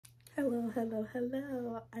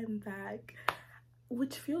Hello, I'm back,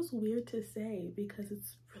 which feels weird to say because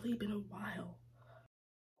it's really been a while.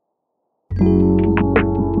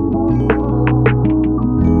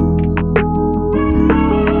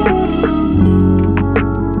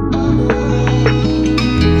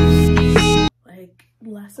 Like,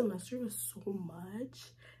 last semester was so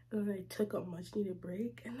much, and then I took a much needed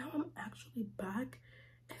break, and now I'm actually back.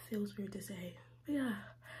 It feels weird to say, but yeah,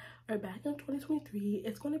 we're back in 2023.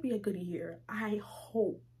 It's going to be a good year, I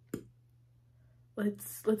hope.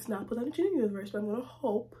 Let's not put that into the universe, but I'm gonna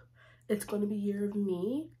hope it's gonna be a year of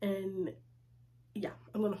me, and yeah,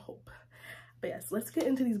 I'm gonna hope. But yes, let's get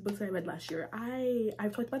into these books I read last year.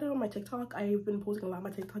 I've talked about it on my TikTok. I've been posting a lot of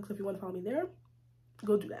my TikToks, so if you want to follow me there,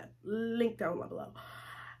 go do that. Link down below.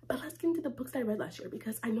 But let's get into the books I read last year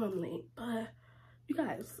because I know I'm late, but you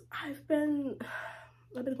guys, I've been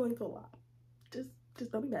going through a lot.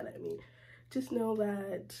 Just don't be mad at me. Just know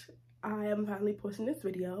that I am finally posting this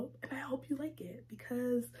video, and I hope you like it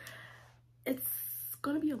because it's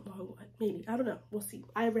gonna be a long one. Maybe, I don't know, we'll see.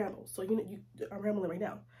 I ramble, so I'm rambling right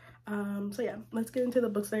now. So yeah, let's get into the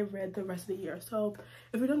books I've read the rest of the year. So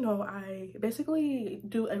if you don't know, I basically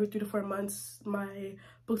do every 3 to 4 months my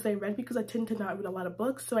books I read because I tend to not read a lot of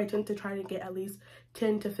books, so I tend to try to get at least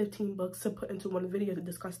 10 to 15 books to put into one video to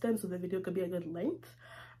discuss them, so the video could be a good length.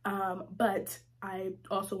 But I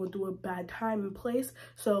also went through a bad time and place,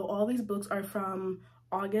 so all these books are from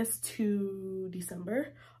August to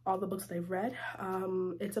December, all the books that I've read.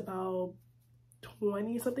 It's about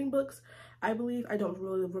 20 something books, I believe. I don't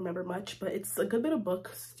really remember much, but it's a good bit of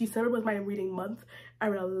books. December was my reading month. I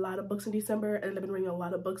read a lot of books in December, and I've been reading a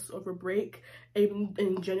lot of books over break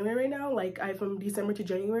in January now, like from December to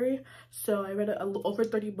January. So I read over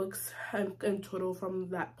 30 books in total from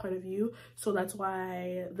that point of view, so that's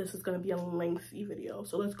why this is going to be a lengthy video.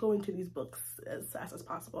 So let's go into these books as fast as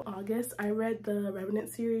possible. August, I read the Revenant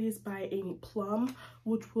series by Amy Plum,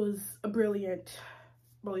 which was a brilliant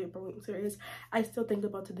series. I still think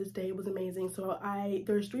about to this day. It was amazing. So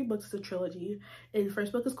there's 3 books. It's a trilogy. And the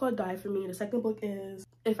first book is called Die For Me. The second book is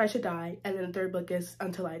If I Should Die, and then the third book is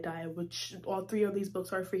Until I Die, which all 3 of these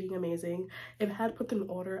books are freaking amazing. If I had to put them in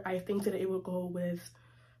order, I think that it would go with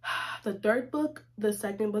the third book, the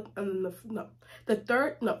second book, and then the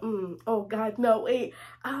third, oh god, no, wait,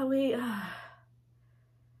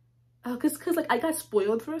 cause like I got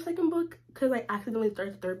spoiled for the second book because I accidentally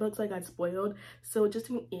started the third book, so I got spoiled, so it just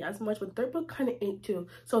didn't eat as much. But the third book kind of ate too.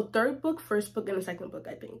 So third book, first book, and the second book,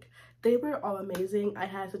 I think they were all amazing. I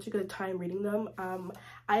had such a good time reading them.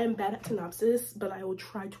 I am bad at synopsis, but I will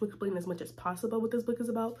try to explain as much as possible what this book is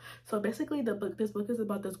about. So basically, this book is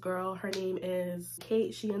about this girl. Her name is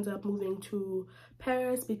Kate. She ends up moving to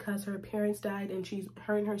Paris because her parents died, and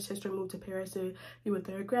her and her sister moved to Paris to be with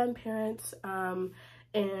their grandparents.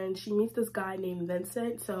 And she meets this guy named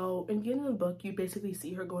Vincent. So in the beginning of the book, you basically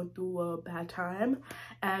see her going through a bad time,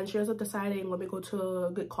 and she ends up deciding, let me go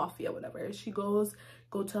to get coffee or whatever. She go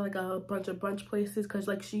to like a bunch of brunch places because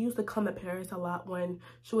like she used to come to Paris a lot when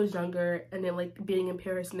she was younger, and then like being in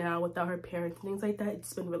Paris now without her parents and things like that,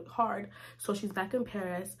 it's been really hard. So she's back in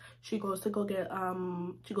Paris. She goes to go get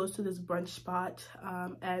she goes to this brunch spot,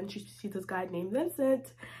 and she sees this guy named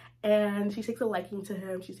Vincent, and she takes a liking to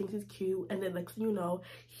him. She thinks he's cute, and then next thing you know,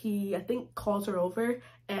 he, I think, calls her over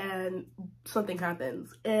and something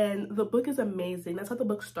happens. And the book is amazing. That's how the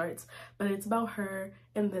book starts, but it's about her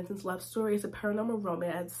and Vincent's love story. It's a paranormal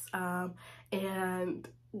romance, and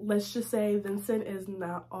let's just say Vincent is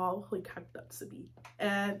not all he cracked up to be.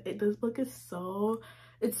 And this book is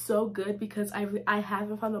it's so good because I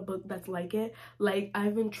haven't found a book that's like it. Like,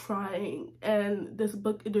 I've been trying, and this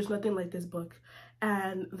book, there's nothing like this book.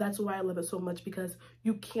 And that's why I love it so much, because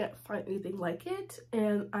you can't find anything like it.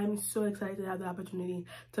 And I'm so excited to have the opportunity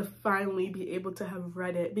to finally be able to have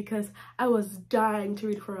read it, because I was dying to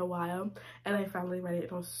read it for a while, and I finally read it.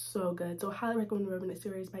 It was so good. So I highly recommend the Revenant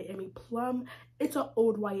series by Amy Plum. It's an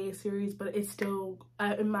old YA series, but it's still,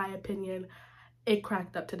 in my opinion, it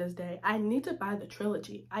cracked up to this day. I need to buy the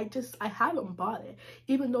trilogy. I haven't bought it,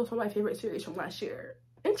 even though it's one of my favorite series from last year.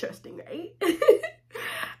 Interesting, right?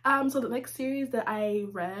 So the next series that I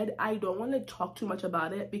read, I don't want to talk too much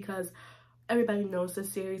about it because everybody knows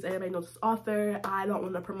this series, everybody knows this author. I don't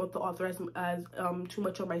want to promote the author as too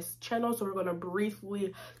much on my channel, so we're going to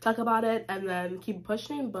briefly talk about it and then keep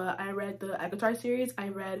pushing. But I read the ACOTAR series. I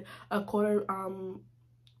read A Court of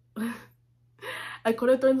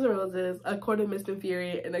Thorns and Roses, A Court of Mist and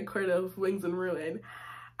Fury, and A Court of Wings and Ruin.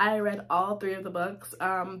 I read all 3 of the books.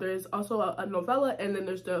 There's also a novella, and then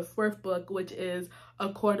there's the 4th book, which is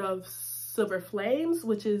A Court of Silver Flames,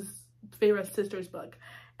 which is Feyre's sister's book.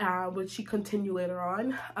 which she continued later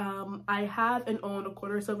on. I have and own A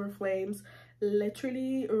Quarter Silver Flames,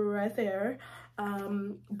 literally right there.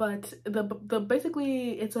 But the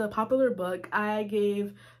basically it's a popular book. I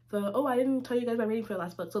gave I didn't tell you guys my rating for the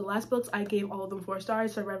last book. So the last books, I gave all of them 4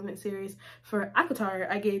 stars. So Revenant series. For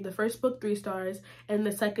ACOTAR, I gave the first book 3 stars, and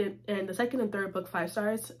the second and third book 5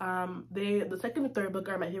 stars. The second and third book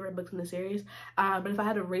are my favorite books in the series. But if I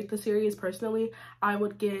had to rate the series personally, I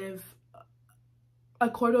would give a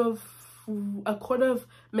Court of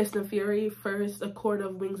Mist and Fury first, A Court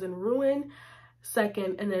of Wings and Ruin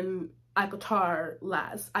second, and then ACOTAR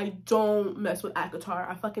last. I don't mess with ACOTAR.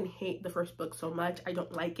 I fucking hate the first book so much. I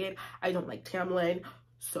don't like it. I don't like Tamlin.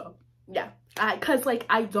 So yeah, cause like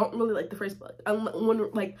I don't really like the first book. I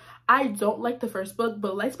don't like the first book,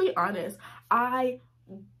 but let's be honest,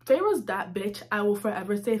 Feyre's that bitch. I will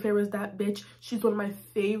forever say Feyre's that bitch. She's one of my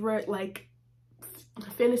favorite like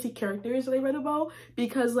fantasy characters that I read about,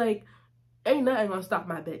 because like ain't nothing gonna stop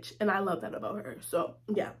my bitch, and I love that about her. So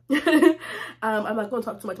yeah. I'm not gonna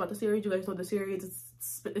talk too much about the series. You guys know the series,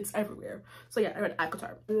 it's everywhere. So yeah, I read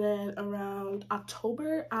ACOTAR. And then around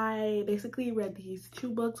October, I basically read these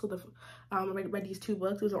 2 books. So I read these 2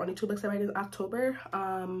 books. Those are only 2 books I read in October.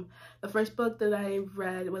 The first book that I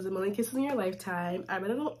read was A Million Kisses in Your Lifetime. I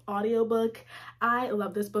read it on audiobook. I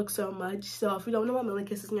love this book so much. So if you don't know what A Million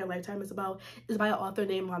Kisses in Your Lifetime is about, it's by an author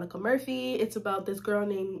named Monica Murphy. It's about this girl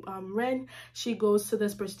named Ren. She goes to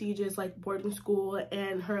this prestigious like boarding school,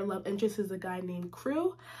 and her love interest is a guy named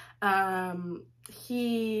Crew.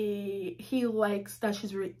 He likes that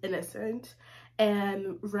she's really innocent,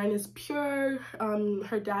 and Ren is pure.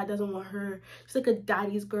 Her dad doesn't want her. She's like a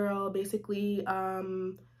daddy's girl, basically.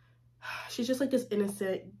 She's just like this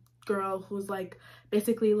innocent girl who's like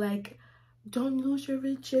basically like, don't lose your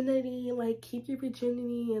virginity, like keep your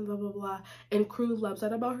virginity, and blah blah blah. And Crew loves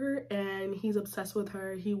that about her, and he's obsessed with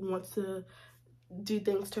her. He wants to do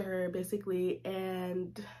things to her basically,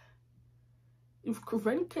 and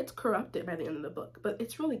Ren gets corrupted by the end of the book, but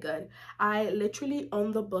it's really good. I literally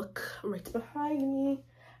own the book right behind me.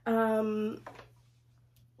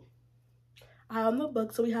 I own the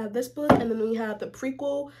book. So we have this book, and then we have the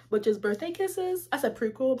prequel, which is Birthday Kisses. I said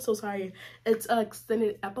prequel, I'm so sorry. It's an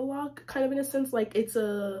extended epilogue, kind of in a sense, like it's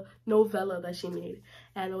a novella that she made,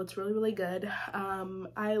 and it's really, really good.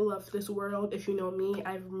 I love this world. If you know me,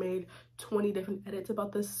 I've made 20 different edits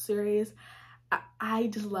about this series. I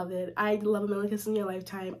just love it. I love A Million Kisses in Your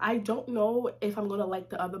Lifetime. I don't know if I'm going to like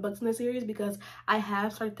the other books in the series, because I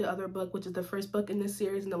have started the other book, which is the first book in this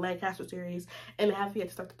series, in the Lancaster series, and I have yet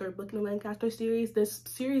to start the 3rd book in the Lancaster series. This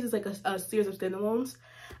series is like a series of standalones,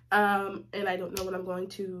 and I don't know when I'm going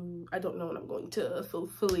to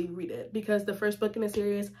fully read it, because the first book in the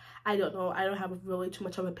series, I don't know. I don't have really too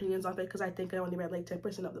much of opinions on it, because I think I only read like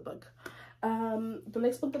 10% of the book. The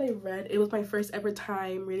next book that I read, it was my first ever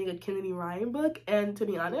time reading a Kennedy Ryan book, and to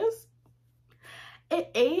be honest, it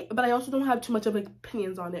ate, but I also don't have too much of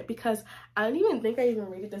opinions on it, because I don't even think I even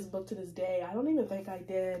rated this book to this day. I don't even think I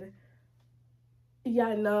did.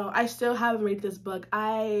 Yeah, no, I still haven't read this book.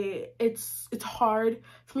 It's hard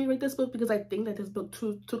for me to read this book, because I think that this book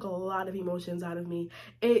took a lot of emotions out of me.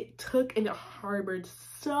 It took and it harbored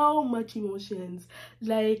so much emotions.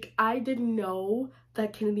 Like, I didn't know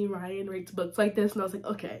that Kennedy Ryan writes books like this, and I was like,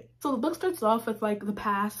 okay. So the book starts off with like the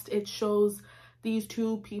past. It shows these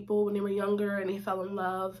 2 people when they were younger, and they fell in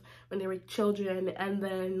love when they were children, and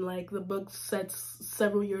then like the book sets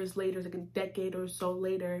several years later, like a decade or so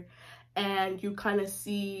later, and you kind of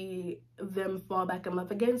see them fall back in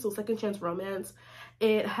love again. So second chance romance.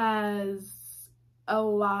 It has a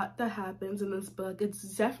lot that happens in this book. It's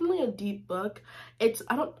definitely a deep book. I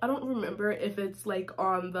don't remember if it's like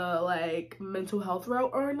on the like mental health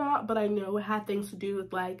route or not, but I know it had things to do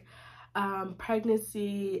with like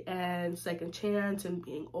pregnancy and second chance and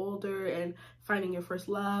being older and finding your first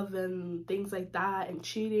love and things like that, and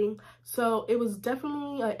cheating. So it was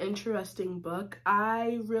definitely an interesting book.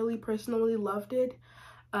 I really personally loved it.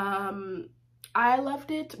 I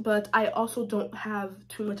loved it, but I also don't have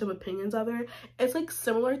too much of opinions of it. It's like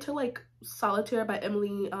similar to like Solitaire by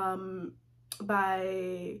Emily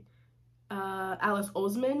by Alice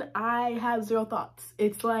Oseman. I have 0 thoughts.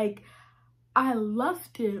 It's like, I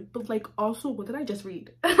loved it, but like also, what did I just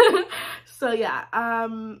read? So yeah,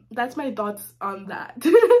 that's my thoughts on that.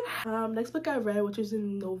 Next book I read, which was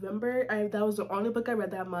in November, that was the only book I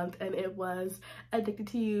read that month, and it was Addicted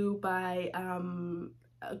to You by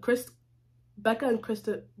Christy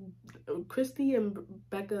and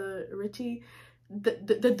Becca Ritchie.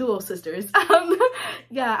 the duo sisters.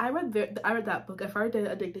 Yeah, I read that book. I've read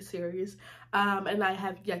the Addicted series, and I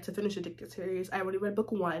have yet to finish the Addicted series. I already read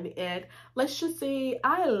book 1, and let's just say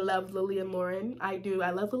I love Lily and Lauren. I do. I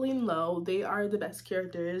love Lily and Lo. They are the best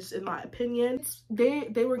characters in my opinion.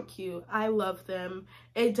 They were cute. I love them.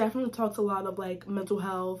 It definitely talks a lot of like mental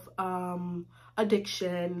health,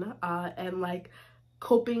 addiction, and like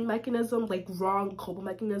coping mechanism, like wrong coping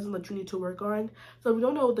mechanism that you need to work on. So if you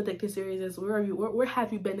don't know what the Addicted series is, where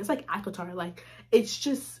have you been? It's like Akatar, like it's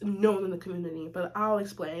just known in the community, but I'll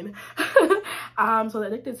explain. So the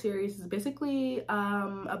Addicted series is basically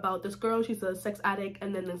about this girl. She's a sex addict,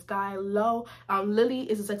 and then this guy Lily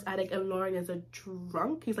is a sex addict, and Lauren is a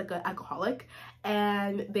drunk. He's like an alcoholic,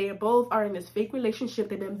 and they both are in this fake relationship.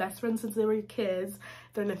 They've been best friends since they were kids.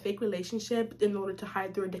 They're in a fake relationship in order to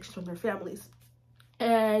hide their addictions from their families.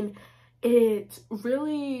 And it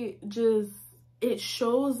really just, it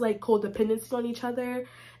shows like codependency on each other.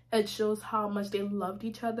 It shows how much they loved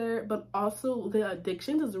each other, but also the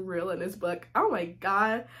addictions is real in this book. Oh my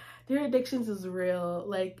god, their addictions is real.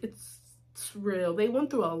 Like it's real. They went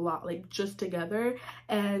through a lot, like just together,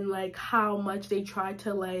 and like how much they tried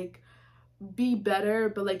to like be better,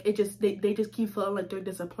 but like it just they just keep feeling like they're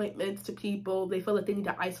disappointments to people. They feel like they need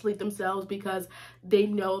to isolate themselves because they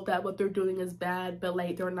know that what they're doing is bad, but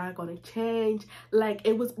like they're not going to change. Like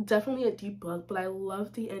it was definitely a deep book, but I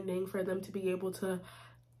love the ending for them to be able to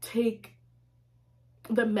take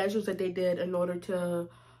the measures that they did in order to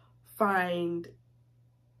find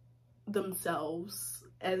themselves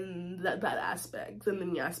and that aspect and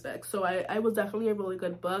many aspects. So I was definitely a really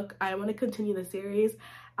good book. I want to continue the series.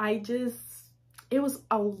 It was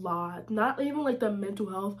a lot, not even like the mental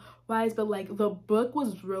health wise, but like the book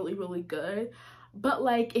was really, really good, but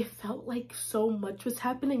like it felt like so much was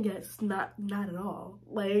happening, yet it's not at all.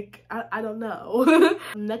 Like I don't know.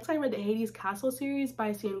 Next I read the Hades Castle series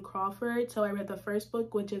by C.M. Crawford. So I read the first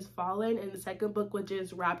book, which is Fallen, and the second book, which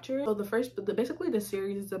is Rapture. So basically the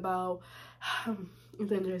series is about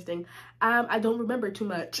it's interesting. I don't remember too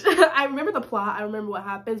much. I remember the plot, I remember what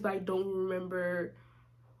happens, but I don't remember.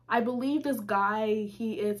 I believe this guy,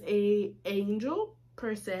 he is a angel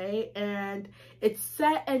per se, and it's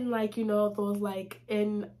set in like, you know, those like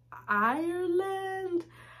in Ireland.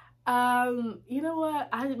 You know what,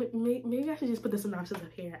 maybe I should just put the synopsis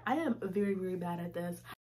up here. I am very, very bad at this,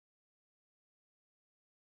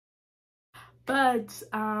 but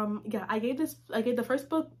yeah, I gave the first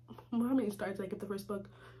book, how many stars did I give the first book?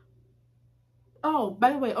 Oh,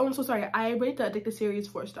 by the way, oh, I'm so sorry. I rated the Addicted series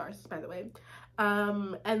 4 stars, by the way.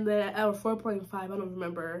 And the 4.5, I don't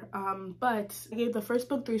remember. But I gave the first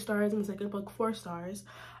book 3 stars and the second book 4 stars.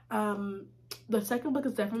 The second book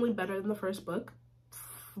is definitely better than the first book,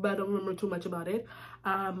 but I don't remember too much about it.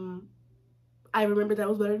 I remember that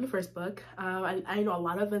was better than the first book. I know a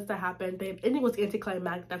lot of events that happened. The ending was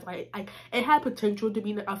anticlimactic. That's why it had potential to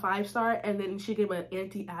be a 5-star, and then she gave an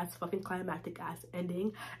anti-ass fucking climactic ass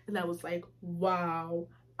ending, and I was like, wow,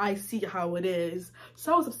 I see how it is.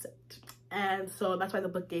 So I was upset, and so that's why the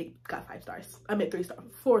book got 5 stars. I meant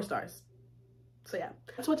 4 stars. So yeah,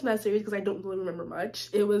 I was watching that series because I don't really remember much.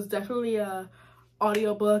 It was definitely a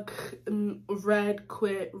audiobook, read,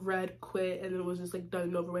 quit, and it was just like done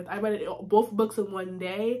and over with. I read both books in one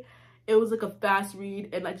day. It was like a fast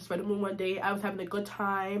read, and I just read them in one day. I was having a good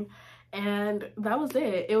time, and that was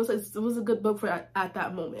it. It was a good book for at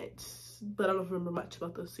that moment, but I don't remember much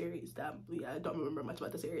about the series. I don't remember much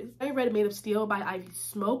about the series. I read Made of Steel by Ivy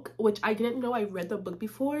Smoke, which I didn't know I read the book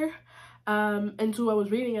before. And so I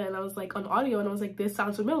was reading it, and I was like on audio, and I was like, this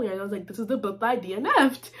sounds familiar, and I was like, this is the book that I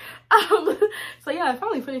DNF'd. So yeah, I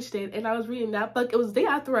finally finished it, and I was reading that book. It was the day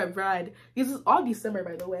after I read. This is all December,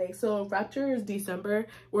 by the way. So Rapture is December.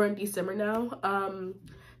 We're in December now.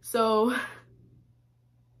 So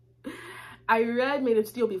I read Made of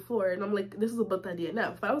Steel before, and I'm like, this is a book that I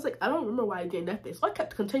DNF'd. But I was like, I don't remember why I DNF'd it. So I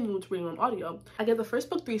kept continuing to read on audio. I gave the first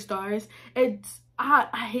book 3 stars.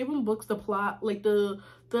 I hate when books, the plot, like the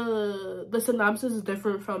synopsis is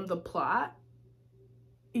different from the plot.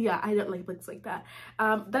 Yeah, I don't like books like that.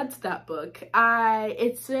 That's that book.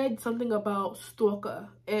 It said something about stalker,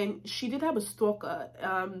 and she did have a stalker.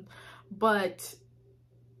 But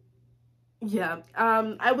yeah,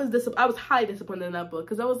 I was highly disappointed in that book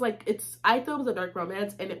because I was like, I thought it was a dark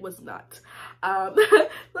romance, and it was not.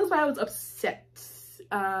 That's why I was upset.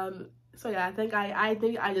 So yeah, I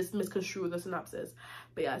think I just misconstrued the synopsis.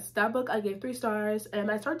 But yes, that book I gave 3 stars, and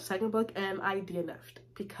I started the second book and I DNF'd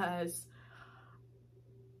because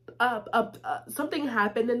something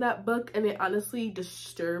happened in that book, and it honestly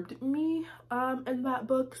disturbed me in that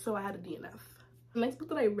book, so I had a DNF. The next book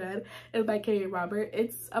that I read is by K.A. Robert.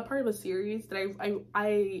 It's a part of a series that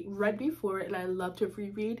I read before and I love to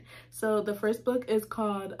reread. So the first book is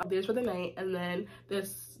called Theirs for the Night, and then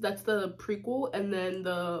that's the prequel, and then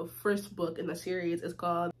the first book in the series is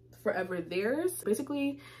called Forever Theirs.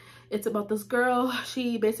 Basically, it's about this girl.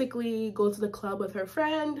 She basically goes to the club with her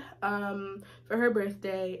friend for her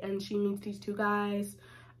birthday, and she meets these two guys.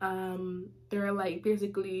 They're like,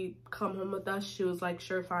 basically, come home with us. She was like,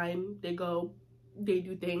 sure, fine. They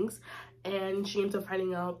do things, and she ends up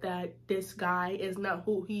finding out that this guy is not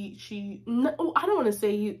who I don't want to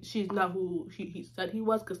say she's not who he said he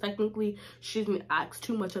was, because technically she didn't ask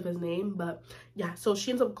too much of his name. But yeah, so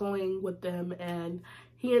she ends up going with them, and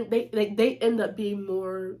they end up being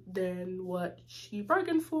more than what she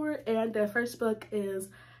bargained for. And the first book is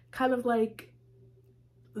kind of like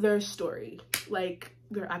their story, like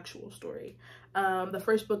their actual story. The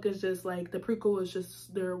first book is just like, the prequel is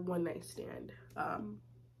just their one night stand.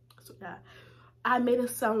 So yeah, I made it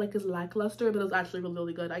sound like it's lackluster, but it was actually really,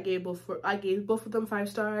 really good. I gave both of them 5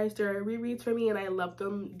 stars. They're rereads for me, and I love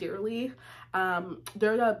them dearly.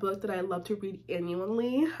 They're that book that I love to read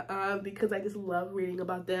annually, because I just love reading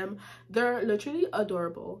about them. They're literally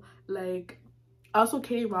adorable. Like, also,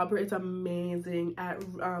 K.A. Robert is amazing at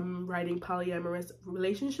writing polyamorous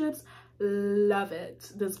relationships. Love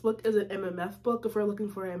it. This book is an MMF book if we're looking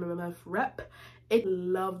for an MMF rep. I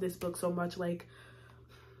love this book so much. Like,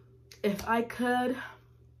 if I could,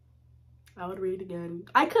 I would read it again.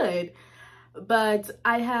 I could, but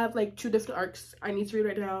I have like 2 different arcs I need to read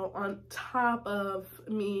right now, on top of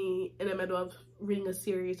me in the middle of reading a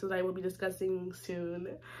series that I will be discussing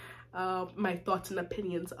soon. My thoughts and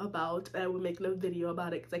opinions about, and I will make a video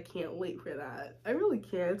about it because I can't wait for that. I really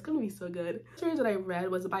can't. It's gonna be so good. The series that I read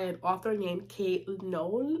was by an author named Kate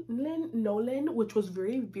Nolan, which was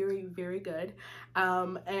very, very, very good.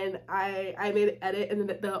 And I made an edit, and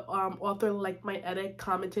then the author liked my edit,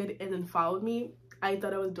 commented, and then followed me. I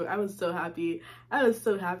was so happy. I was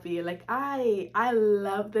so happy. Like, I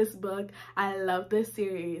love this book. I love this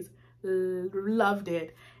series. Loved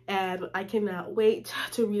it, and I cannot wait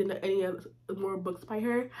to read any more books by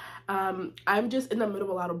her. I'm just in the middle of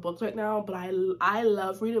a lot of books right now, but I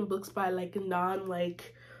love reading books by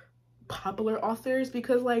like popular authors,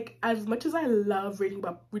 because like, as much as I love reading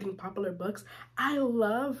popular books, I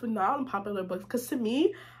love non-popular books, because to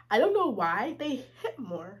me, I don't know why, they hit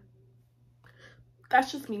more.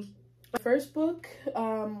 That's just me. The first book,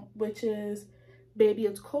 which is Baby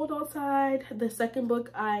It's Cold Outside. The second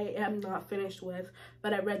book I am not finished with,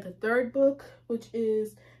 but I read the third book, which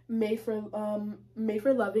is Made for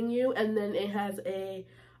Loving You, and then it has a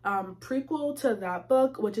prequel to that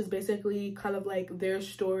book, which is basically kind of like their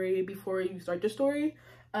story before you start the story,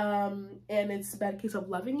 and it's Bad Case of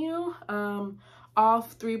Loving You. All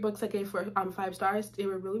 3 books I gave for 5 stars. They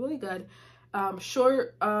were really, really good.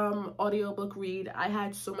 Short audiobook read. I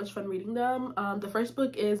had so much fun reading them. The first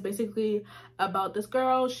book is basically about this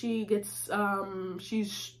girl. She gets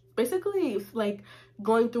she's basically like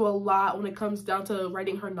going through a lot when it comes down to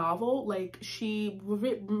writing her novel. Like, she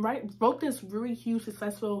wrote this really huge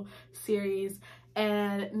successful series,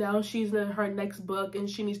 and now she's in her next book and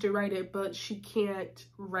she needs to write it, but she can't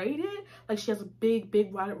write it. Like, she has a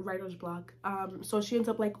big writer's block. So she ends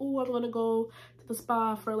up like, oh, I'm gonna go to the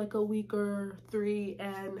spa for like a week or 3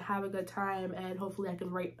 and have a good time, and hopefully I can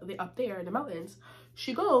write up there in the mountains.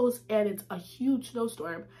 She goes, and it's a huge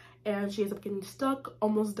snowstorm, and she ends up getting stuck,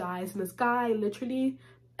 almost dies, and this guy, literally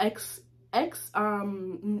ex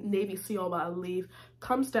Navy SEAL, I believe,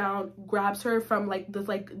 comes down, grabs her from like this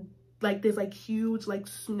huge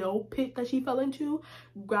snow pit that she fell into,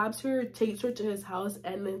 grabs her, takes her to his house,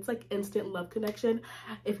 and it's like instant love connection.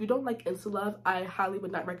 If you don't like instant love, I highly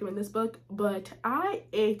would not recommend this book, but I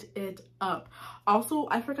ate it up. Also,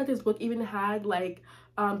 I forgot this book even had like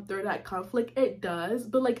third act conflict. It does,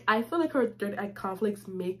 but like, I feel like her third act conflicts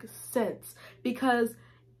make sense, because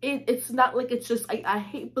it's not like it's just I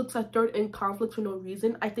hate books that third act conflict for no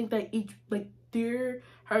reason. I think that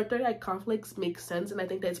her third act conflicts make sense, and I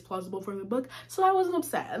think that it's plausible for the book, so I wasn't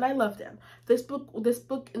upset, and I loved them. This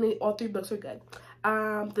book and all 3 books are good.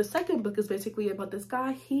 The second book is basically about this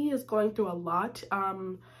guy. He is going through a lot.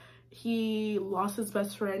 He lost his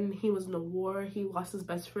best friend. He was in a war. He lost his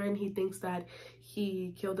best friend. He thinks that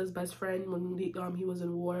he killed his best friend when he was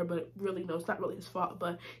in war, but really, no, it's not really his fault,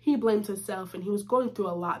 but he blames himself, and he was going through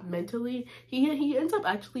a lot mentally. He ends up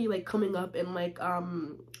actually like coming up in like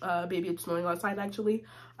Baby It's Snowing Outside, actually.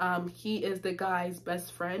 He is the guy's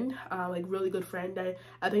best friend, like really good friend.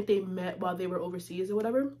 I think they met while they were overseas or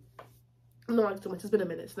whatever. no, not too much. It's been a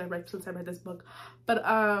minute since I read this book, but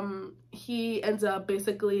he ends up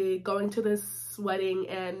basically going to this wedding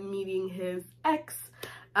and meeting his ex,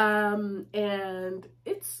 and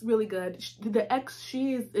it's really good. The ex,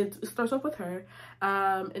 it starts off with her,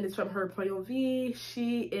 and it's from her point of view.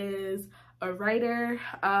 She is a writer.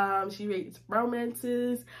 She writes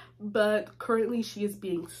romances, but currently she is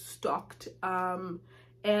being stalked,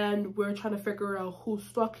 and we're trying to figure out who's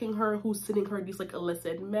stalking her, who's sending her these like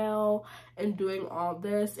illicit mail and doing all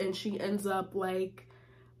this. And she ends up like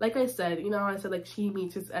I said, you know, I said like she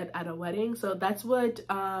meets us at a wedding. So that's what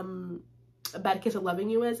A Bad Case of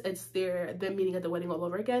Loving You is. It's them meeting at the wedding all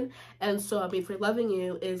over again. And so I mean, for Loving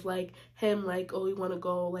You is like him like, oh, you want to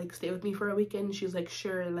go like stay with me for a weekend? She's like,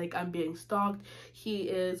 sure. Like, I'm being stalked. He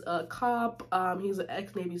is a cop. He's an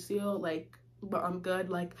ex-Navy SEAL. Like, but I'm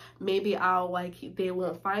good. Like, maybe I'll like they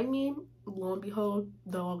won't find me. Lo and behold,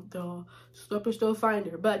 the stalker still find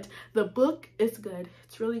her. But the book is good.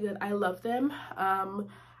 It's really good. I love them.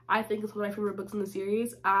 I think it's one of my favorite books in the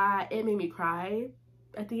series. It made me cry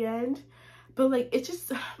at the end. But like,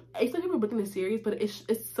 it's my favorite book in the series, but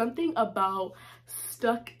it's something about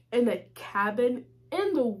stuck in a cabin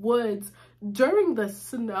in the woods during the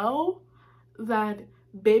snow that,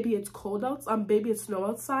 baby, it's cold outside, baby, it's snow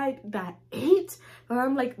outside, that ate. And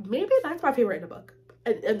I'm like, maybe that's my favorite in the book,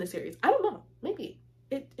 in the series. I don't know, maybe.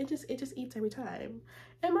 It just eats every time.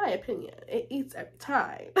 In my opinion, it eats every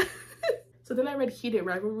time. So then I read Heated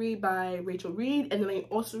Rivalry by Rachel Reed, and then I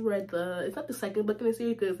also read it's not the second book in the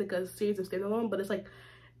series because it's like a series of standalone, but it's like,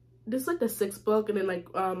 this is like the 6th book, and then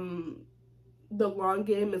like The Long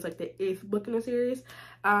Game is like the 8th book in the series.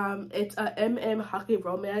 It's a MM hockey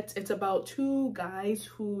romance. It's about 2 guys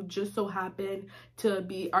who just so happen to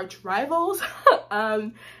be arch rivals.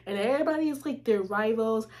 And everybody is like their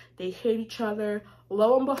rivals. They hate each other.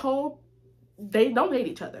 Lo and behold, they don't hate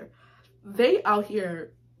each other. They out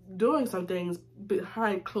here doing some things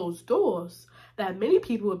behind closed doors that many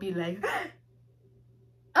people would be like,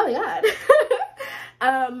 oh my god.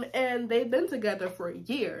 And they've been together for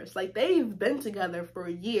years. Like, they've been together for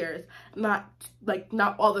years, not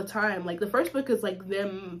all the time. Like, the first book is like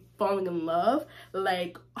them falling in love.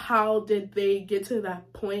 Like, how did they get to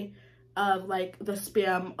that point of like the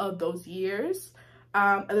span of those years?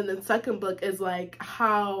 And then the second book is like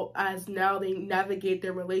how, as now they navigate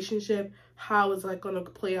their relationship, how is that going to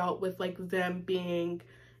play out with like them being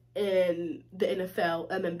in the NFL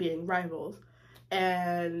and then being rivals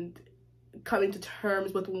and coming to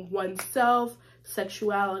terms with oneself,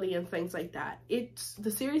 sexuality, and things like that. The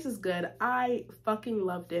series is good. I fucking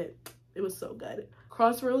loved it. It was so good.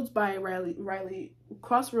 Crossroads by Riley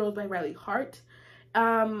Hart.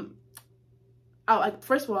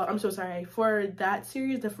 First of all, I'm so sorry for that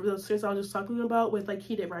series. The series I was just talking about with like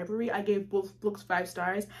Heated Rivalry, I gave both books 5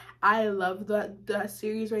 stars. I love that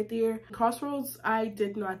series right there. Crossroads, I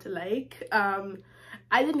did not like.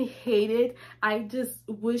 I didn't hate it. I just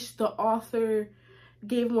wish the author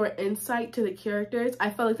gave more insight to the characters. I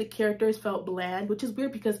felt like the characters felt bland, which is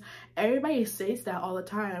weird because everybody says that all the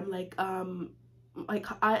time.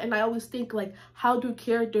 I always think like, how do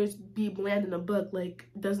characters be bland in a book? Like,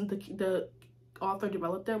 doesn't the author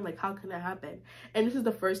develop them? Like, how can that happen? And this is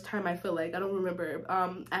the first time I feel like, I don't remember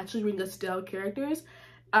actually reading the stale characters.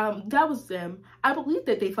 That was them. I believe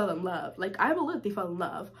that they fell in love. Like, I believe they fell in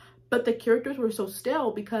love, but the characters were so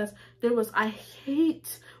stale because I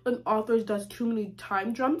hate when authors does too many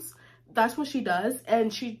time jumps. That's what she does,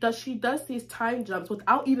 and she does these time jumps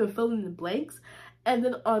without even filling in the blanks, and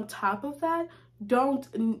then on top of that, don't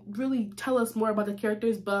really tell us more about the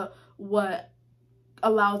characters but what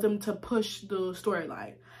allows them to push the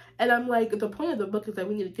storyline. And I'm like, the point of the book is that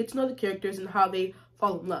we need to get to know the characters and how they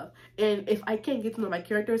fall in love. And if I can't get to know my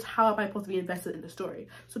characters, how am I supposed to be invested in the story?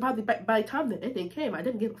 So probably by the time the ending came, I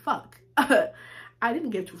didn't give a fuck. I didn't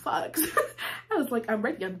give 2 fucks. I was like, I'm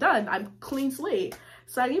ready, I'm done, I'm clean slate.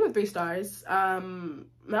 So I gave it 3 stars.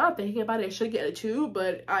 Now thinking about it, I should get a 2,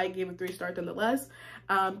 but I gave it 3 stars nonetheless.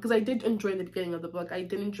 Because I did enjoy the beginning of the book. I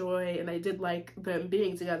did enjoy and I did like them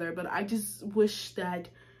being together, but I just wish that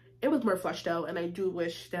it was more fleshed out, and I do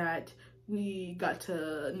wish that we got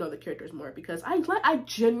to know the characters more because I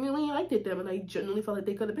genuinely liked them and I genuinely felt like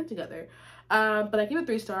they could have been together. But I gave it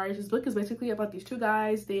 3 stars. This book is basically about these 2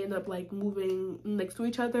 guys. They end up like moving next to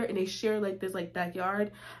each other and they share like this like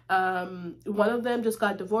backyard. One of them just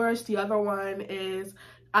got divorced. The other one is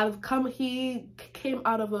he came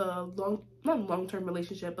out of a not long-term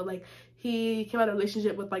relationship, but like he came out of a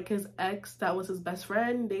relationship with like his ex that was his best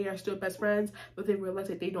friend. They are still best friends, but they realized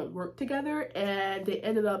that they don't work together, and they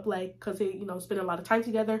ended up like, because they spend a lot of time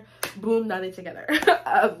together, boom, now they're together.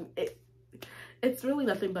 it's really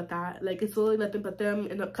nothing but that. Like, it's really nothing but them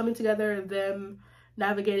end up coming together and them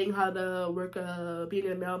navigating how to work being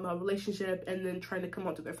in a male-male relationship and then trying to come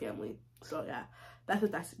out to their family. So yeah, that's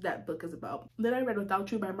what that book is about. Then I read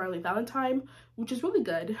Without You by Marley Valentine, which is really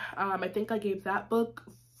good. I think I gave that book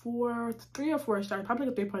 3 or 4 stars, probably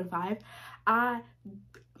like a 3.5.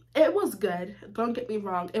 It was good, don't get me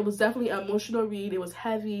wrong. It was definitely an emotional read. It was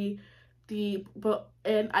heavy, deep,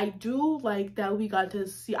 and I do like that we got to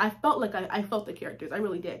see, I felt the characters, I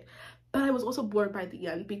really did. But I was also bored by the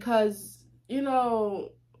end because, you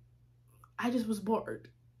know, I just was bored.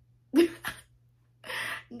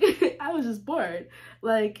 I was just bored.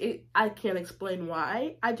 Like, I can't explain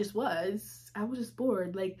why. I was just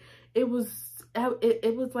bored. Like, it was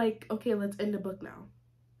like, okay, let's end the book now.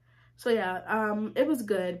 So yeah, it was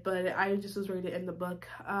good, but I just was ready to end the book.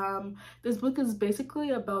 This book is basically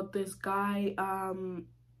about this guy.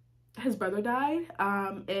 His brother died,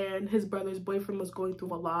 and his brother's boyfriend was going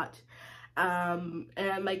through a lot.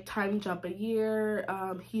 And like, time jump a year,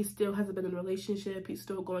 he still hasn't been in a relationship. He's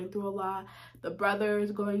still going through a lot. The brother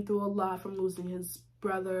is going through a lot from losing his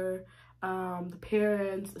brother. The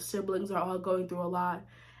parents, the siblings are all going through a lot,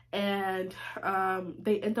 and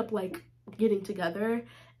they end up like getting together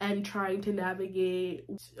and trying to navigate,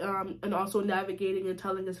 and also navigating and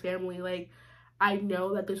telling his family, like, I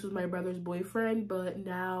know that this was my brother's boyfriend, but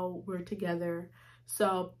now we're together.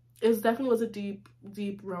 So it definitely was a deep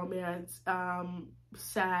romance.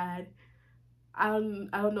 Sad. I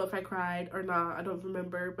don't know if I cried or not. I don't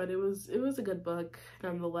remember, but it was a good book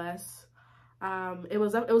nonetheless. It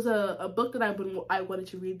was a book that I wanted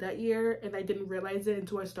to read that year, and I didn't realize it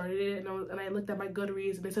until I started it, and I looked at my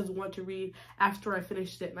Goodreads and it says want to read after I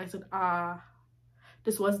finished it, and I said,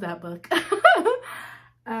 this was that book.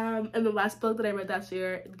 And the last book that I read that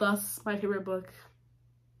year, thus my favorite book.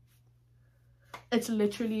 It's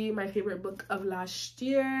literally my favorite book of last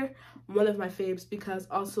year, one of my faves, because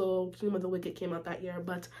also Kingdom of the Wicked came out that year.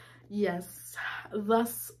 But yes,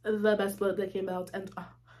 thus the best book that came out, and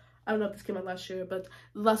I don't know if this came out last year, but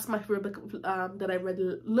that's my favorite book that I read.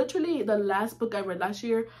 Literally, the last book I read last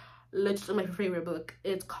year, literally my favorite book.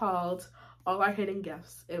 It's called All Our Hidden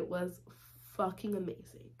Gifts. It was fucking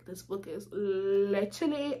amazing. This book is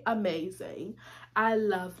literally amazing. I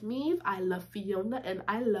love Maeve, I love Fiona, and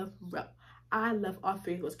I love Ro. I love all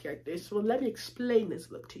 3 of those characters. So let me explain this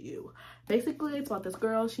book to you. Basically, it's about this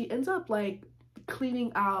girl. She ends up like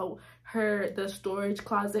cleaning out the storage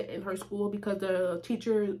closet in her school because the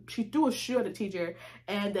teacher, she threw a shoe at the teacher,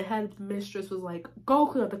 and the head mistress was like, go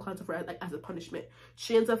clean out the closet for her, like, as a punishment.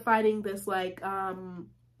 She ends up finding this like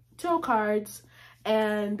tarot cards,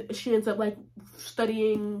 and she ends up like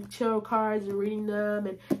studying tarot cards and reading them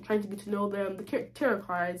and trying to get to know them, the tarot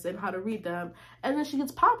cards, and how to read them. And then she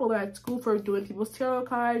gets popular at school for doing people's tarot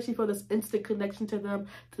cards. She feels this instant connection to them,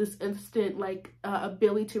 this instant like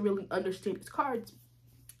ability to really understand these cards.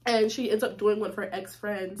 And she ends up doing one of her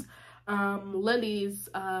ex-friends, Lily's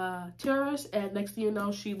tarots, and next thing you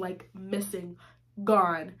know, she like missing,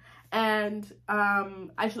 gone. And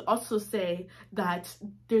I should also say that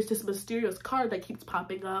there's this mysterious card that keeps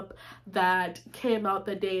popping up that came out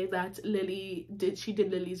the day that she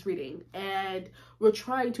did Lily's reading, and we're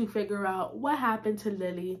trying to figure out what happened to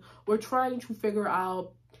Lily. We're trying to figure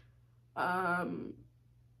out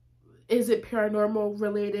is it paranormal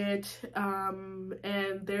related, and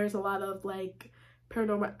there's a lot of like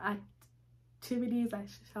paranormal activities, I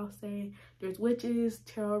shall say. There's witches,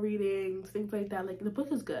 tarot readings, things like that. Like, the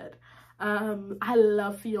book is good. I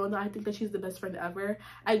love Fiona. I think that she's the best friend ever.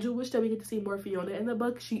 I do wish that we get to see more Fiona in the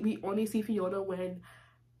book. We only see Fiona when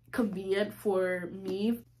convenient for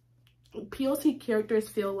me. POC characters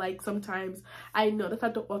feel like sometimes, I know that's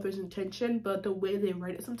not the author's intention, but the way they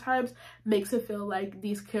write it sometimes makes it feel like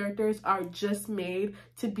these characters are just made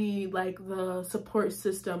to be like the support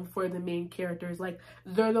system for the main characters. Like,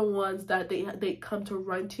 they're the ones that they come to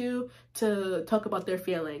run to talk about their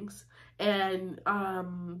feelings, and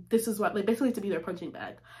this is what, like, basically to be their punching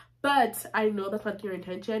bag. But I know that's not your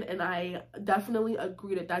intention, and I definitely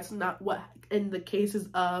agree that that's not what in the cases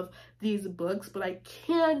of these books, but I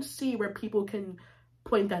can see where people can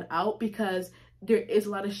point that out, because there is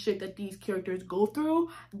a lot of shit that these characters go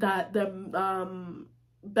through that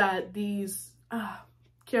these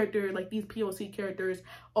characters, like these POC characters,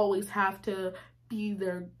 always have to be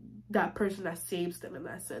that person that saves them in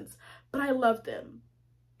that sense. But I love them.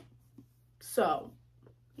 So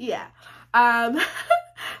yeah.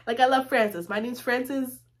 Like, I love Frances. My name's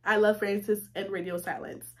Frances. I love Frances and Radio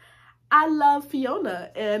Silence. I love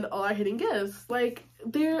Fiona and All Our Hidden Gifts. Like,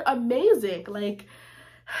 they're amazing. Like,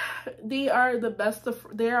 they are the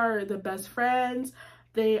best friends.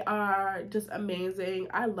 They are just amazing.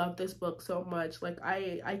 I love this book so much. Like,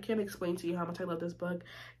 I can't explain to you how much I love this book.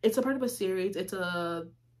 It's a part of a series. It's a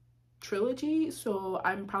trilogy, so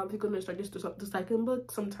I'm probably going to start the second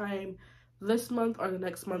book sometime this month or the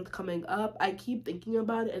next month coming up. I keep thinking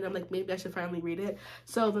about it, and I'm like, maybe I should finally read it.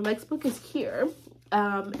 So the next book is here.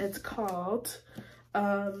 It's called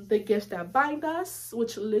The Gifts That Bind Us,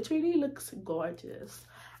 which literally looks gorgeous.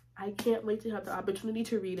 I can't wait to have the opportunity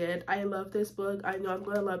to read it. I love this book. I know I'm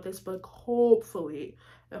gonna love this book. Hopefully,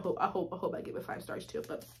 I hope I give it 5 stars too.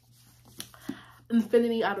 But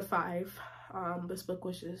infinity out of 5. This book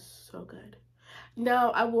was just so good.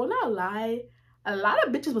 Now, I will not lie, a lot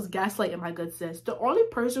of bitches was gaslighting my good sis. The only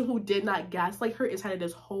person who did not gaslight her inside of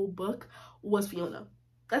this whole book was Fiona.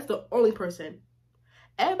 That's the only person.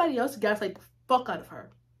 Everybody else gaslight the fuck out of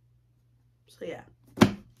her. So yeah,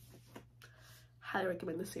 highly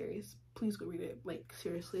recommend the series. Please go read it. Like,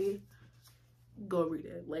 seriously, go read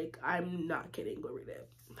it. Like, I'm not kidding, go read it.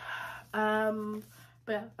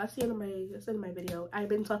 But yeah, that's the end of my video. I've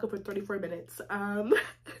been talking for 34 minutes. I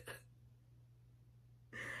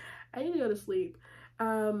need to go to sleep.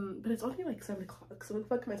 But it's only like 7 o'clock, so what the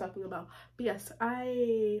fuck am I talking about? But yes,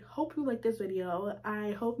 I hope you liked this video.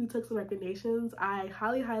 I hope you took some recommendations. I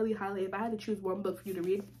highly, if I had to choose one book for you to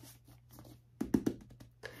read,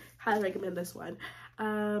 highly recommend this one.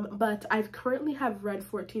 But I currently have read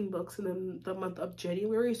 14 books in the month of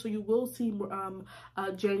January, so you will see more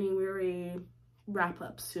January wrap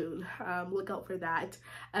up soon. Look out for that,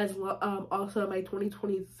 as well. Also my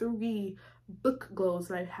 2023 book goals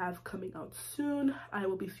that I have coming out soon. I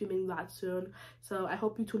will be filming that soon, so I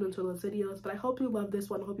hope you tune into those videos. But I hope you love this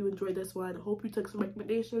one. I hope you enjoyed this one. I hope you took some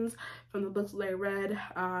recommendations from the books that I read.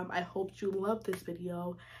 I hope you love this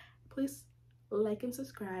video. Please like and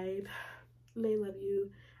subscribe, and I love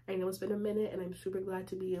you. I know it's been a minute, and I'm super glad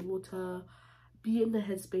to be able to be in the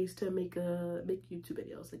headspace to make YouTube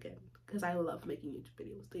videos again, because I love making YouTube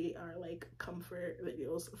videos. They are like comfort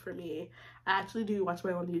videos for me. I actually do watch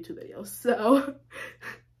my own YouTube videos, so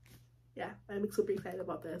yeah, I'm super excited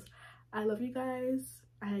about this. I love you guys.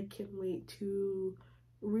 I can't wait to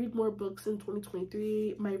read more books in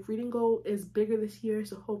 2023. My reading goal is bigger this year,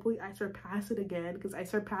 so hopefully I surpass it again, because I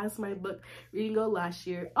surpassed my book reading goal last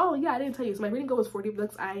year. Oh yeah, I didn't tell you, so my reading goal was 40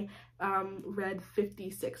 books. I read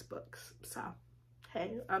 56 books, so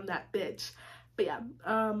hey, I'm that bitch. But yeah,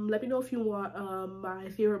 let me know if you want my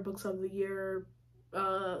favorite books of the year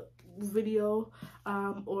video,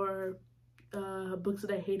 or books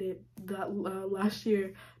that I hated that last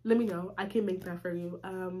year. Let me know. I can make that for you.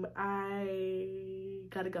 I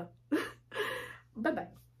gotta go. Bye bye.